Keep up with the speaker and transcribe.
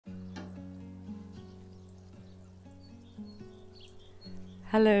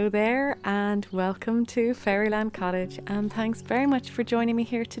Hello there and welcome to Fairyland Cottage, and thanks very much for joining me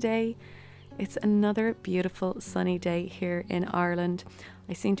here today. It's another beautiful sunny day here in Ireland.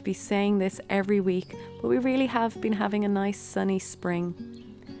 I seem to be saying this every week, but we really have been having a nice sunny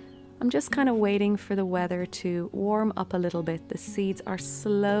spring. I'm just kind of waiting for the weather to warm up a little bit. The seeds are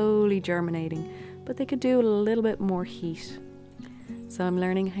slowly germinating, but they could do a little bit more heat. So I'm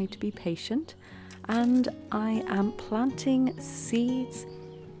learning how to be patient, and I am planting seeds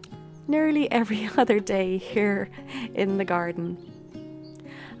nearly every other day here in the garden.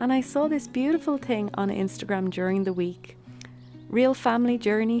 And I saw this beautiful thing on Instagram during the week. Real Family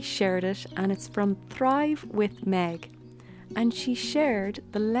Journey shared it, and it's from Thrive with Meg. And she shared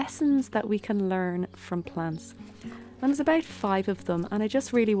the lessons that we can learn from plants. And there's about 5 of them, and I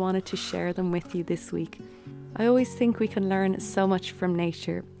just really wanted to share them with you this week. I always think we can learn so much from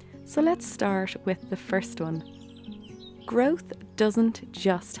nature. So let's start with the first one. Growth doesn't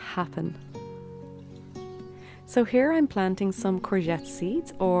just happen. So here I'm planting some courgette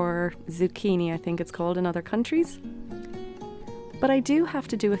seeds, or zucchini I think it's called in other countries. But I do have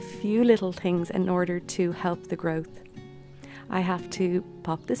to do a few little things in order to help the growth. I have to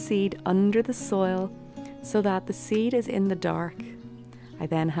pop the seed under the soil so that the seed is in the dark. I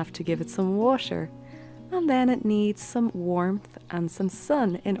then have to give it some water, and then it needs some warmth and some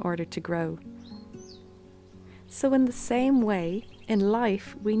sun in order to grow. So in the same way, in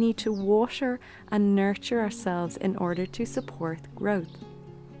life, we need to water and nurture ourselves in order to support growth.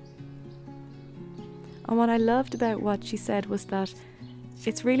 And what I loved about what she said was that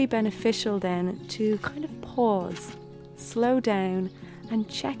it's really beneficial then to kind of pause, slow down, and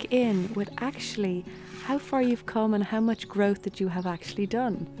check in with actually how far you've come and how much growth that you have actually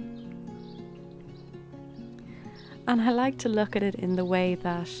done. And I like to look at it in the way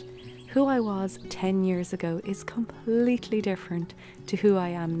that who I was 10 years ago is completely different to who I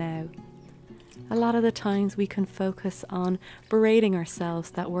am now. A lot of the times we can focus on berating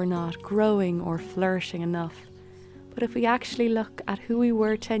ourselves that we're not growing or flourishing enough. But if we actually look at who we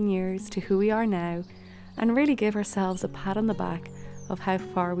were 10 years to who we are now, and really give ourselves a pat on the back of how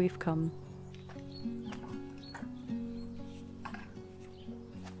far we've come.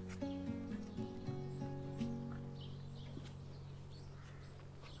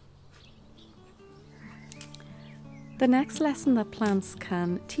 The next lesson that plants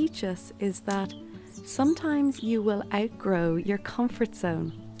can teach us is that sometimes you will outgrow your comfort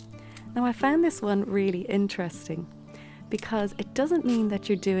zone. Now, I found this one really interesting because it doesn't mean that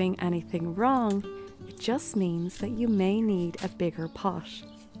you're doing anything wrong, it just means that you may need a bigger pot.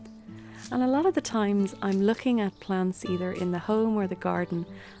 And a lot of the times I'm looking at plants either in the home or the garden,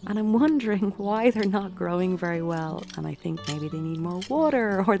 and I'm wondering why they're not growing very well, and I think maybe they need more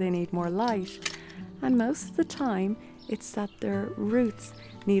water or they need more light. And most of the time it's that their roots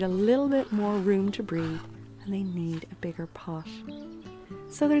need a little bit more room to breathe and they need a bigger pot.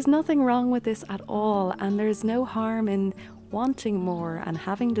 So there's nothing wrong with this at all, and there's no harm in wanting more and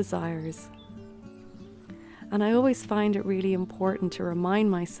having desires. And I always find it really important to remind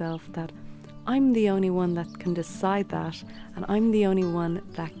myself that I'm the only one that can decide that, and I'm the only one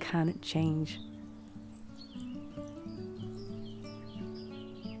that can change.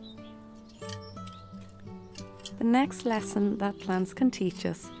 The next lesson that plants can teach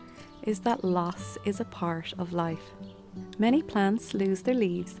us is that loss is a part of life. Many plants lose their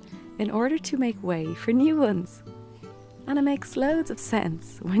leaves in order to make way for new ones. And it makes loads of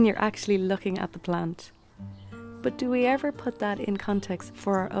sense when you're actually looking at the plant. But do we ever put that in context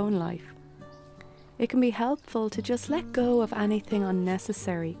for our own life? It can be helpful to just let go of anything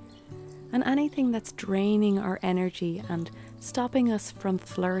unnecessary and anything that's draining our energy and stopping us from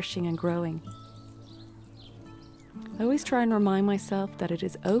flourishing and growing. I always try and remind myself that it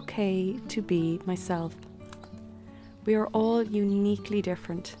is okay to be myself. We are all uniquely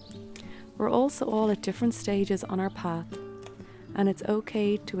different. We're also all at different stages on our path, and it's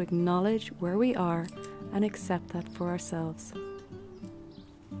okay to acknowledge where we are and accept that for ourselves.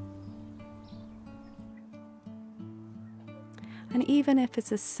 And even if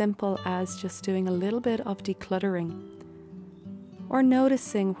it's as simple as just doing a little bit of decluttering, or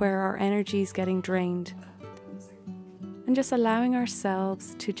noticing where our energy is getting drained, and just allowing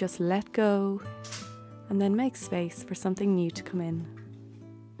ourselves to just let go and then make space for something new to come in.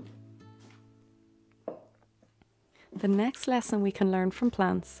 The next lesson we can learn from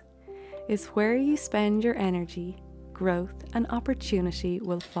plants is where you spend your energy, growth and opportunity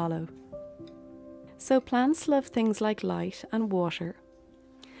will follow. So plants love things like light and water.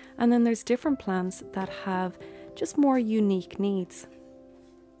 And then there's different plants that have just more unique needs.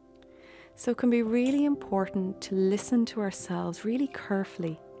 So it can be really important to listen to ourselves really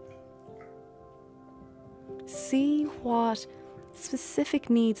carefully. See what specific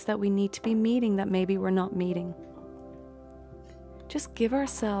needs that we need to be meeting that maybe we're not meeting. Just give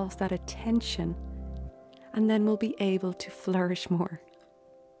ourselves that attention, and then we'll be able to flourish more.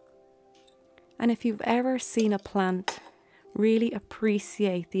 And if you've ever seen a plant, really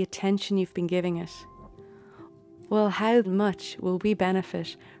appreciate the attention you've been giving it. Well, how much will we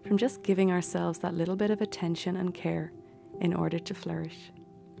benefit from just giving ourselves that little bit of attention and care in order to flourish?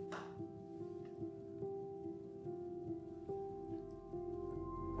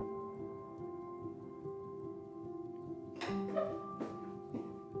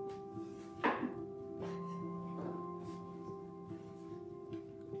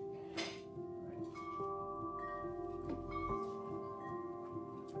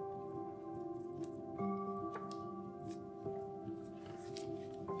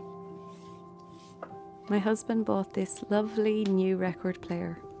 My husband bought this lovely new record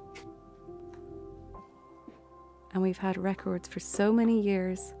player. And we've had records for so many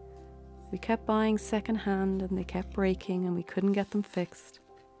years. We kept buying second-hand and they kept breaking and we couldn't get them fixed.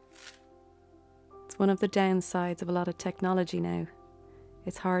 It's one of the downsides of a lot of technology now.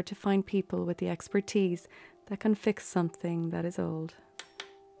 It's hard to find people with the expertise that can fix something that is old.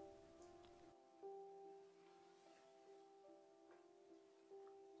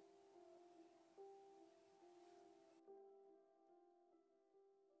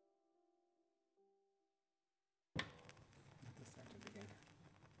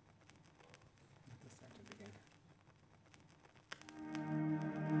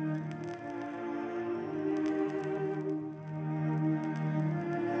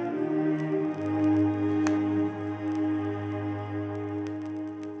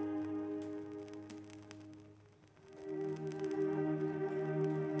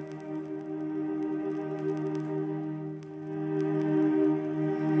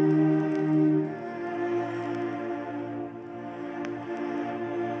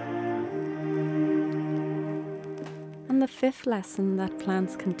 And the fifth lesson that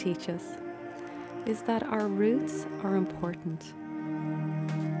plants can teach us is that our roots are important.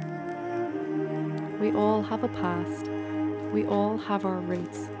 We all have a past, we all have our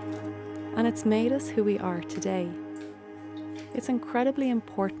roots, and it's made us who we are today. It's incredibly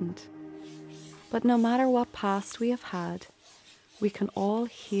important, but no matter what past we have had, we can all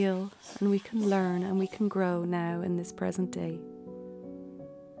heal and we can learn and we can grow now in this present day.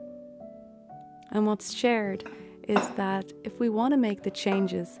 And what's shared is that if we want to make the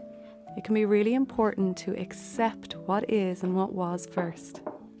changes, it can be really important to accept what is and what was first.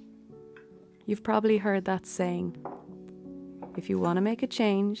 You've probably heard that saying, if you want to make a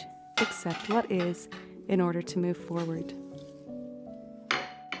change, accept what is in order to move forward.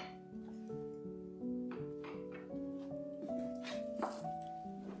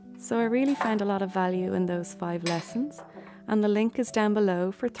 So I really found a lot of value in those 5 lessons. And the link is down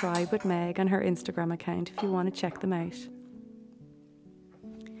below for Thrive with Meg and her Instagram account if you want to check them out.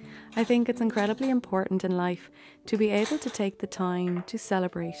 I think it's incredibly important in life to be able to take the time to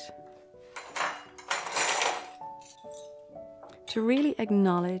celebrate. To really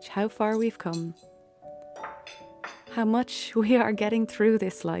acknowledge how far we've come. How much we are getting through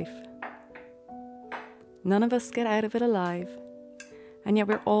this life. None of us get out of it alive. And yet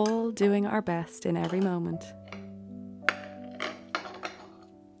we're all doing our best in every moment.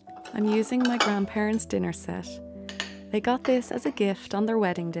 I'm using my grandparents' dinner set. They got this as a gift on their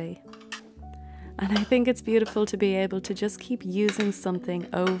wedding day. And I think it's beautiful to be able to just keep using something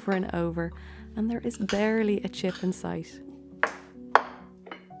over and over, and there is barely a chip in sight.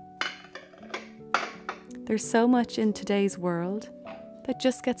 There's so much in today's world that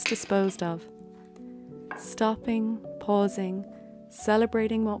just gets disposed of. Stopping, pausing,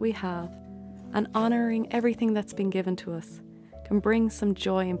 celebrating what we have, and honouring everything that's been given to us can bring some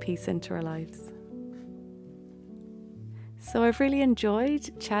joy and peace into our lives. So I've really enjoyed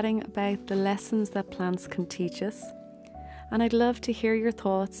chatting about the lessons that plants can teach us, and I'd love to hear your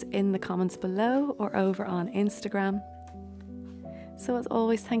thoughts in the comments below or over on Instagram. So as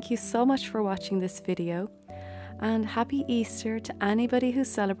always, thank you so much for watching this video, and happy Easter to anybody who's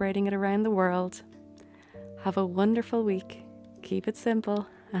celebrating it around the world. Have a wonderful week, keep it simple,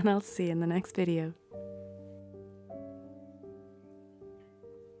 and I'll see you in the next video.